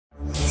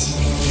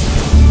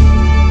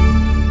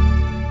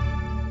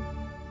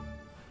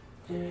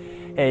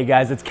Hey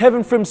guys, it's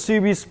Kevin from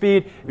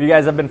Subispeed. If you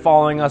guys have been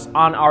following us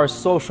on our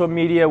social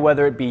media,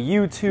 whether it be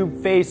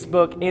YouTube,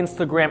 Facebook,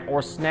 Instagram,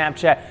 or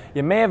Snapchat,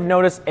 you may have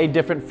noticed a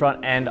different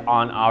front end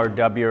on our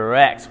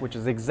WRX, which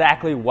is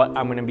exactly what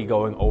I'm going to be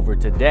going over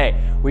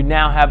today. We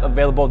now have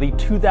available the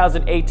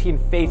 2018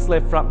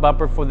 facelift front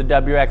bumper for the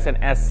WRX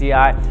and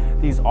STI.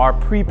 These are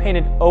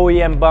pre-painted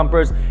OEM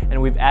bumpers,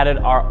 and we've added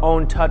our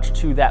own touch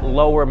to that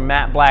lower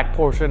matte black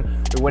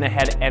portion. We went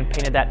ahead and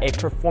painted that a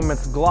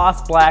performance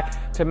gloss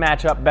black to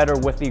match up better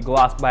with the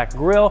gloss black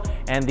grille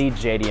and the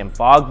JDM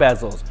fog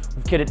bezels.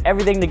 We've kitted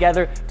everything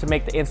together to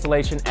make the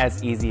installation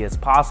as easy as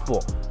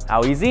possible.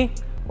 How easy?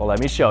 Well, let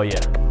me show you.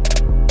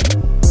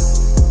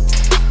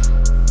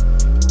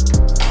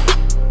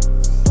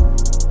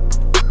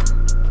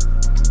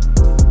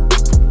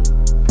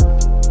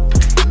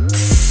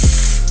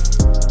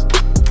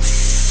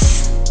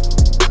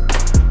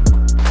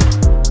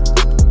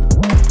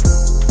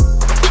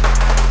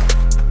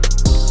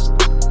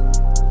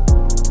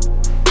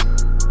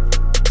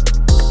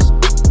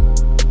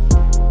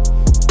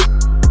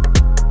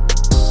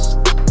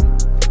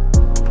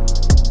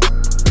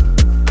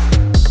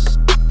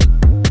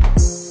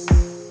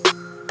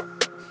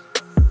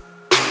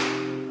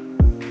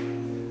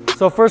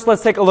 So first,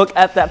 let's take a look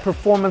at that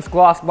performance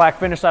gloss black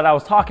finish that I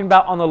was talking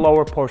about on the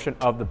lower portion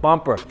of the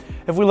bumper.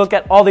 If we look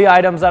at all the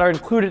items that are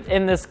included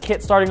in this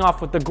kit, starting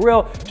off with the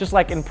grille, just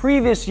like in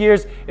previous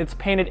years, it's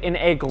painted in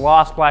a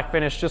gloss black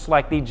finish, just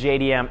like the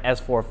JDM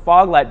S4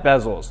 fog light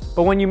bezels.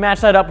 But when you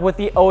match that up with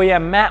the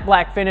OEM matte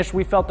black finish,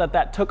 we felt that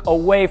that took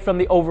away from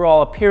the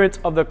overall appearance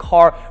of the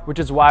car, which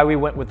is why we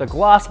went with the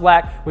gloss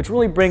black, which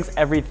really brings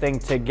everything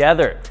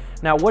together.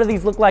 Now, what do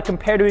these look like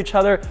compared to each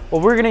other?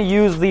 Well, we're gonna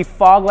use the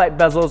fog light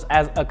bezels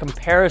as a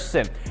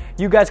comparison.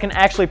 You guys can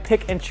actually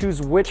pick and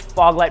choose which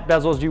fog light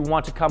bezels you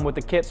want to come with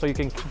the kit, so you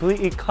can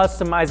completely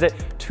customize it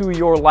to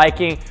your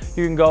liking.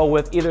 You can go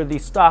with either the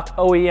stock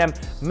OEM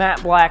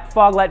matte black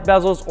fog light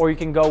bezels, or you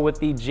can go with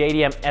the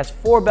JDM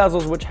S4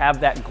 bezels, which have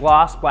that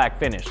gloss black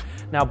finish.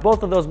 Now,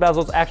 both of those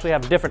bezels actually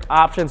have different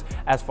options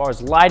as far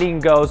as lighting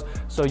goes,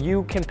 so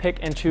you can pick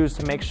and choose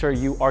to make sure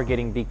you are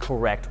getting the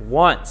correct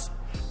ones.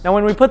 Now,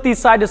 when we put these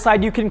side to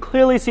side, you can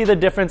clearly see the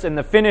difference in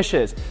the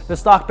finishes. The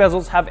stock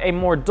bezels have a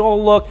more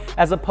dull look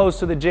as opposed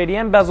to the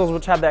JDM bezels,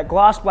 which have that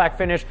gloss black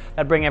finish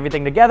that bring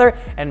everything together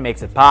and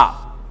makes it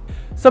pop.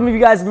 Some of you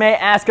guys may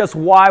ask us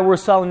why we're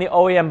selling the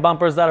OEM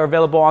bumpers that are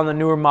available on the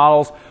newer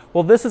models.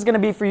 Well, this is going to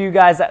be for you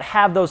guys that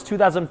have those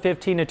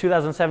 2015 to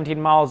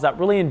 2017 models that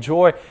really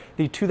enjoy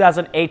the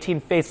 2018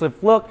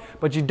 facelift look,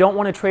 but you don't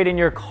want to trade in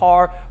your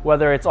car,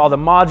 whether it's all the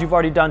mods you've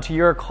already done to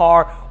your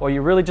car, or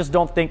you really just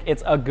don't think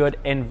it's a good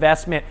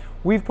investment.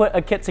 We've put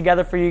a kit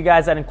together for you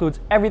guys that includes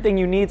everything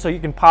you need, so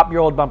you can pop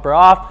your old bumper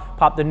off,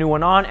 pop the new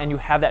one on, and you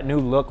have that new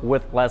look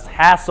with less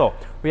hassle.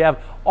 We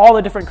have all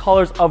the different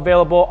colors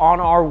available on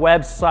our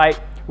website.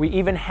 We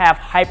even have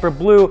Hyper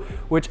Blue,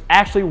 which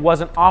actually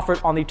wasn't offered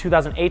on the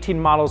 2018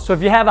 models. So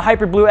if you have a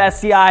Hyper Blue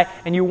STI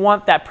and you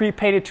want that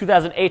pre-painted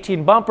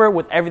 2018 bumper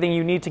with everything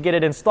you need to get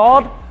it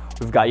installed,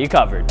 we've got you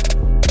covered.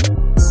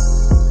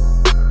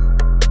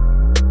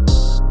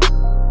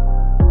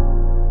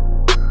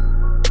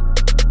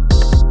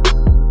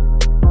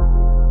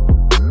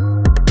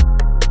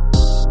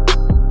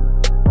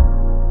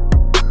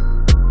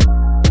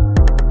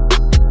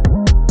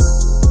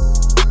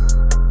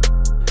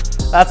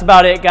 That's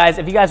about it, guys.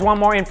 If you guys want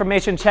more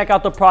information, check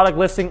out the product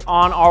listing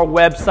on our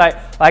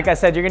website. Like I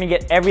said, you're gonna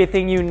get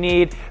everything you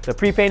need: the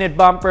pre-painted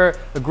bumper,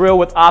 the grille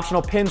with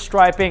optional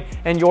pinstriping,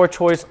 and your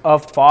choice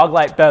of fog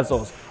light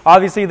bezels.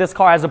 Obviously, this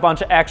car has a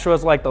bunch of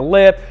extras like the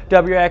lip,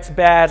 WRX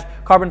badge,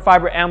 carbon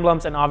fiber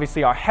emblems, and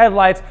obviously our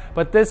headlights,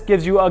 but this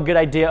gives you a good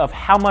idea of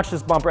how much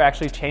this bumper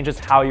actually changes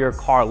how your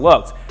car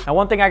looks. Now,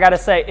 one thing I gotta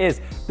say is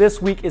this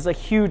week is a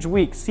huge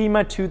week,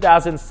 SEMA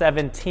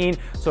 2017,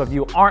 so if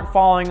you aren't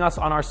following us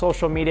on our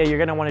social media, you're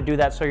gonna wanna do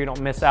that so you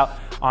don't miss out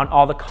on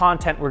all the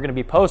content we're gonna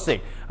be posting.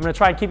 I'm gonna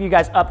try and keep you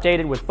guys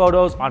updated with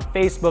photos on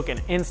Facebook and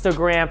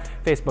Instagram,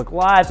 Facebook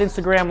Lives,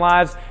 Instagram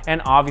Lives,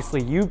 and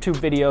obviously YouTube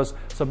videos,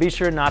 so be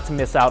sure not to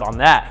miss out on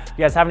that. If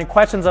you guys have any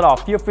questions at all,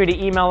 feel free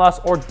to email us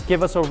or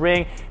give us a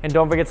ring, and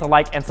don't forget to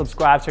like and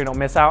subscribe so you don't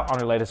miss out on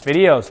our latest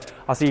videos.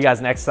 I'll see you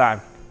guys next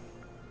time.